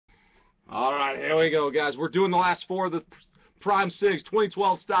All right, here we go, guys. We're doing the last four of the Prime Sigs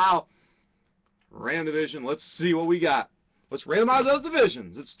 2012 style random division. Let's see what we got. Let's randomize those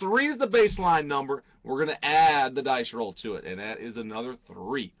divisions. It's 3 is the baseline number. We're going to add the dice roll to it, and that is another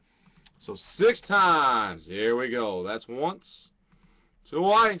 3. So 6 times. Here we go. That's once,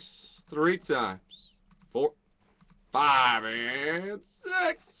 twice, 3 times, 4, 5, and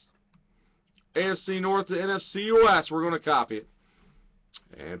 6. AFC North to NFC West. We're going to copy it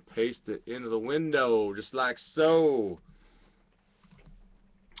and paste it into the window just like so.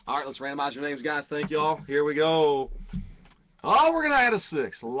 All right, let's randomize your names, guys. Thank you all. Here we go. Oh, we're going to add a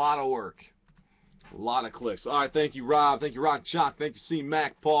 6. A lot of work. A lot of clicks. All right, thank you, Rob. Thank you, Rock Chalk. Thank you, C.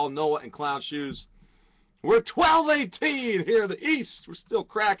 Mac, Paul, Noah, and Clown Shoes. We're 12-18 here in the East. We're still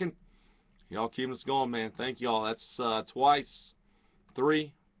cracking. Y'all keeping us going, man. Thank you all. That's twice,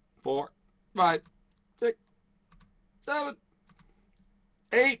 3, 4, 5, 6, 7,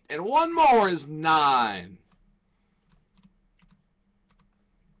 8, and one more is 9.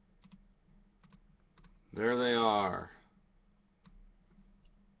 There they are.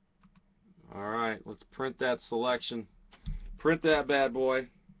 All right, let's print that selection. Print that bad boy.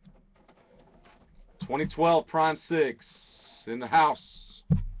 2012 Prime Sigs in the house.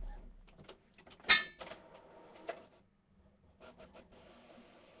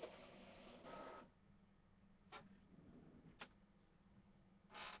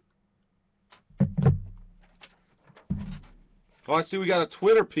 Oh, I see we got a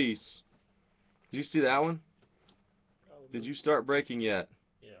Twitter piece. Did you see that one? Did you start breaking yet?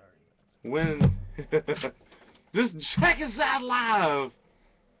 Yeah, I already When? Just check us out live.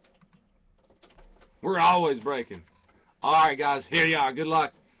 We're always breaking. All right, guys, here you are. Good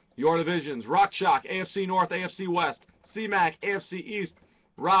luck. Your divisions: Rock Shock, AFC North, AFC West; C-Mac, AFC East;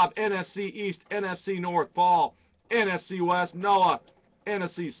 Rob, NFC East, NFC North; Paul, NFC West; Noah,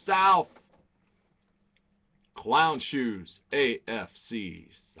 NFC South; Clown Shoes, AFC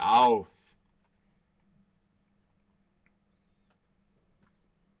South.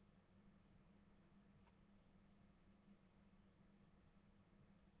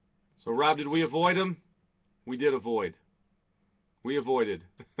 So, Rob, did we avoid him? We did avoid. We avoided.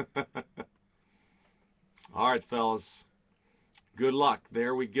 All right, fellas. Good luck.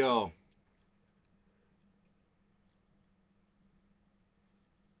 There we go.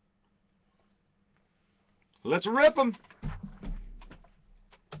 Let's rip them.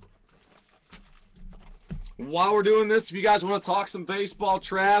 While we're doing this, if you guys want to talk some baseball,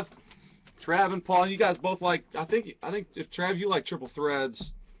 Trav and Paul, you guys both like, I think if Trav, you like triple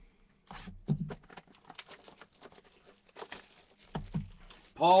threads.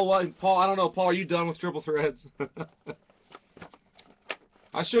 Paul, I don't know. Paul, are you done with triple threads?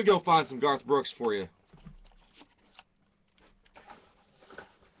 I should go find some Garth Brooks for you.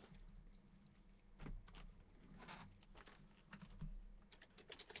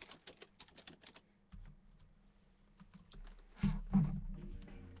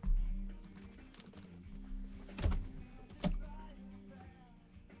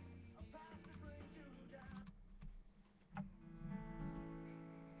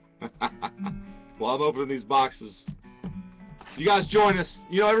 While I'm opening these boxes, you guys join us.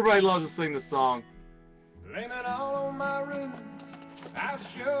 You know everybody loves to sing this song. Blame it all on my roots. I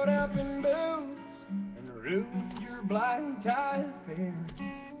showed up in boots and ruined your blind tie affair.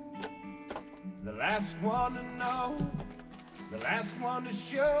 The last one to know, the last one to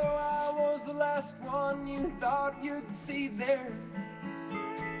show. I was the last one you thought you'd see there.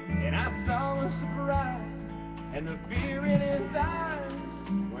 And I saw the surprise and the fear in his eyes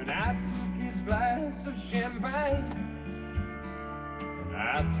when I took his glass of champagne. And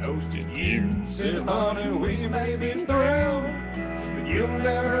I toasted you, said, honey, we may be through, but you'll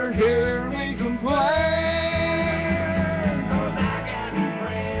never hear me complain. 'Cause I got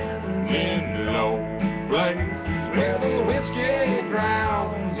friends in low places where the whiskey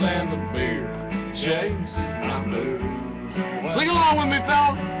drowns and the beer chases my blues. Sing along with me,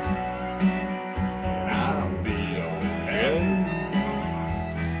 fellas. And I'll be okay.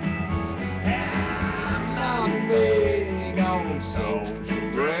 I'm big on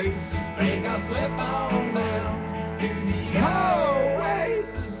social graces. Think I'll slip on down to the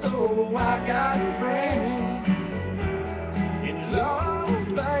oasis. So I got friends in low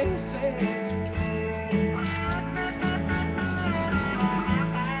places.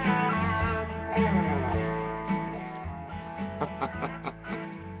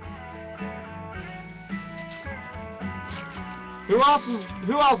 Who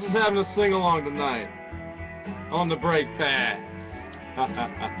else is having a sing along tonight on the brake pad? Well,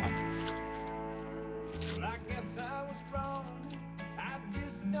 I guess I was wrong. I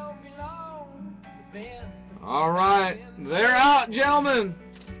just don't don't belong to them. All right, they're out, gentlemen.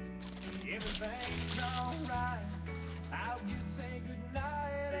 Everything's alright. I'll just say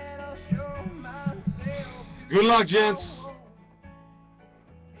goodnight and I'll show myself. Good luck, gents.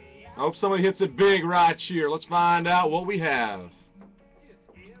 I hope somebody hits it big right here. Let's find out what we have.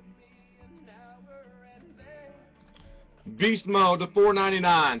 Beast mode to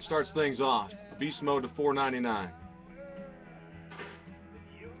 $4.99 starts things off. Beast mode to $4.99.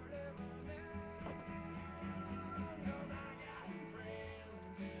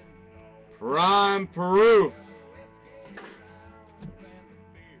 Prime proof.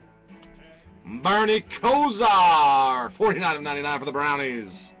 Bernie Kosar, $49.99 for the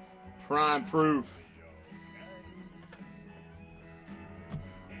Brownies. Prime proof.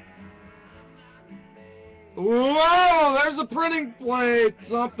 Whoa, there's a printing plate.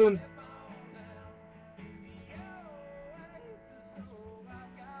 Something.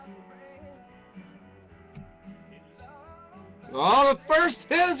 Oh, the first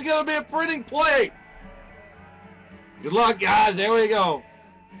hit is going to be a printing plate. Good luck, guys. There we go.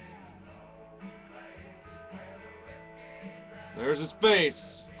 There's his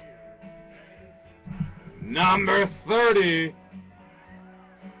face. Number 30.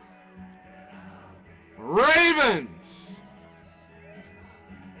 Ravens.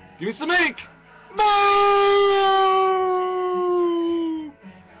 Give me some ink. Boom!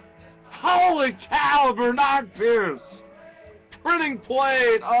 Holy cow, Bernard Pierce. Printing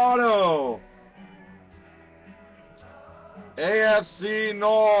plate auto. AFC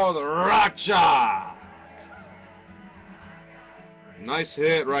North Racha. Nice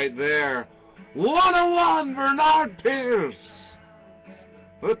hit right there. 101 Bernard Pierce.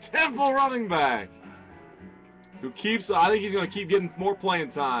 The Temple running back. Who keeps, I think he's going to keep getting more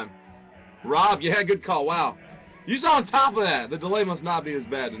playing time. Rob, yeah, good call. Wow. You saw on top of that. The delay must not be as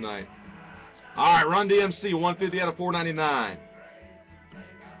bad tonight. All right, Run DMC, 150 out of 499.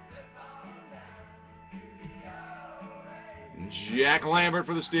 Jack Lambert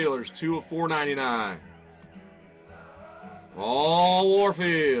for the Steelers, 2 of 499. All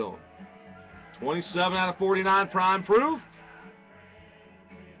Warfield, 27 out of 49, prime proof.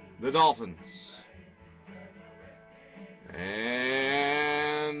 The Dolphins.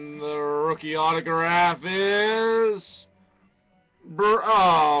 And the rookie autograph is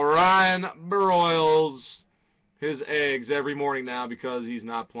Ryan Broyles. His eggs every morning now because he's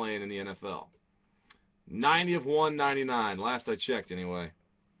not playing in the NFL. 90 of 199, last I checked anyway.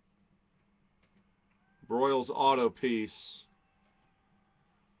 Broyles auto piece.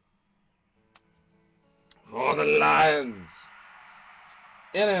 Oh, the Lions.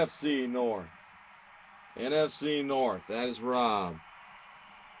 NFC North. NFC North. That is Rob.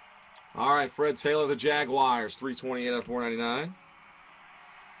 All right, Fred Taylor, the Jaguars, 328 out of 499.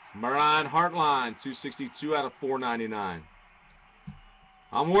 Marion Hartline, 262 out of 499.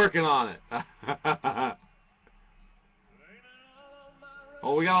 I'm working on it.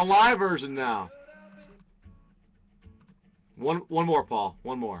 Oh, we got a live version now. One more, Paul.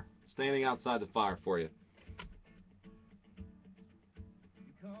 One more. Standing outside the fire for you.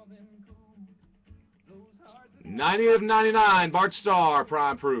 '90 of 99, Bart Starr,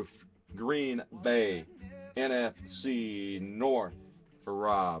 prime proof. Green Bay, NFC North for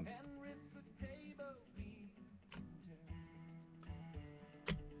Rob.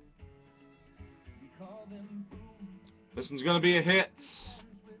 This one's going to be a hit.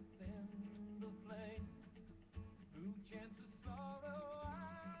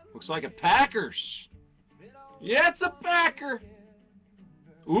 Looks like a Packers. Yeah, it's a Packer.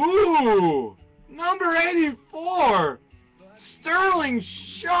 Ooh, number 84, Sterling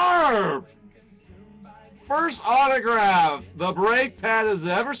Sharp. First autograph the brake pad has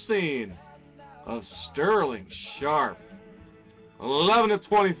ever seen of Sterling Sharp. 11 of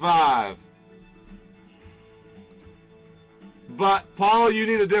 25. But, Paul, you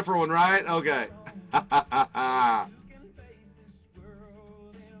need a different one, right? Okay.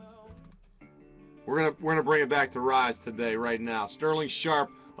 We're gonna bring it back to Rise today, right now. Sterling Sharp,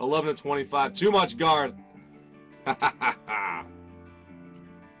 11 of 25. Too much guard.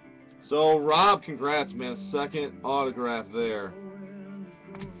 So, Rob, congrats, man. Second autograph there.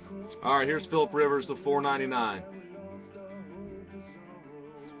 All right, here's Phillip Rivers to 499.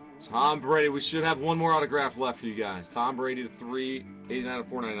 Tom Brady. We should have one more autograph left for you guys. Tom Brady to 389 of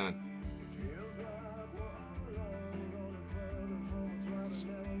 499.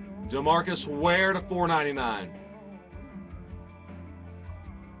 DeMarcus Ware to 499.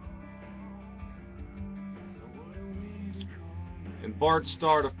 And Bart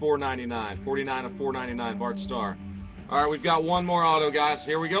Starr to 499. 49 of 499, Bart Starr. All right, we've got one more auto, guys.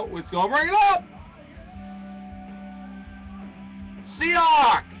 Here we go. Let's go bring it up.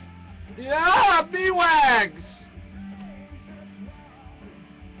 Seahawk. Yeah, B-Wags.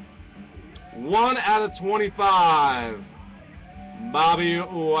 1 out of 25. Bobby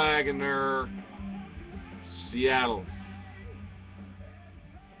Wagner, Seattle.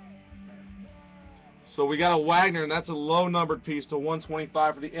 So we got a Wagner, and that's a low-numbered piece to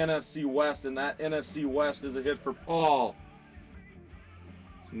 125 for the NFC West, and that NFC West is a hit for Paul.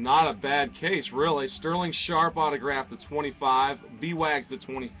 It's not a bad case, really. Sterling Sharp autograph to 25. B-Wags to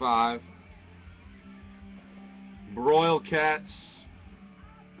 25. Broil Cats.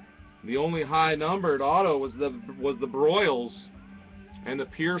 The only high-numbered auto was the Broyles, and the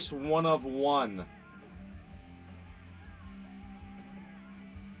Pierce 1 of 1.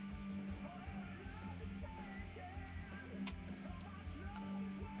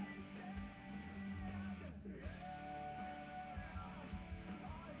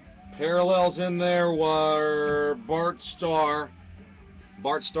 Parallels in there were Bart Starr.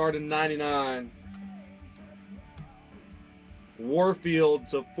 Bart Starr to 99. Warfield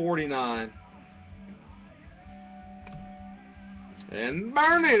to 49. And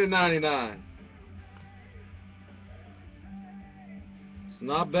Bernie to 99. It's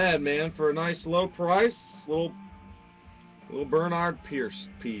not bad, man, for a nice low price. Little Bernard Pierce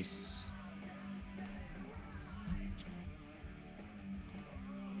piece.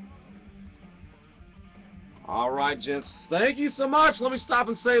 All right, gents. Thank you so much. Let me stop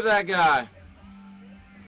and save that guy.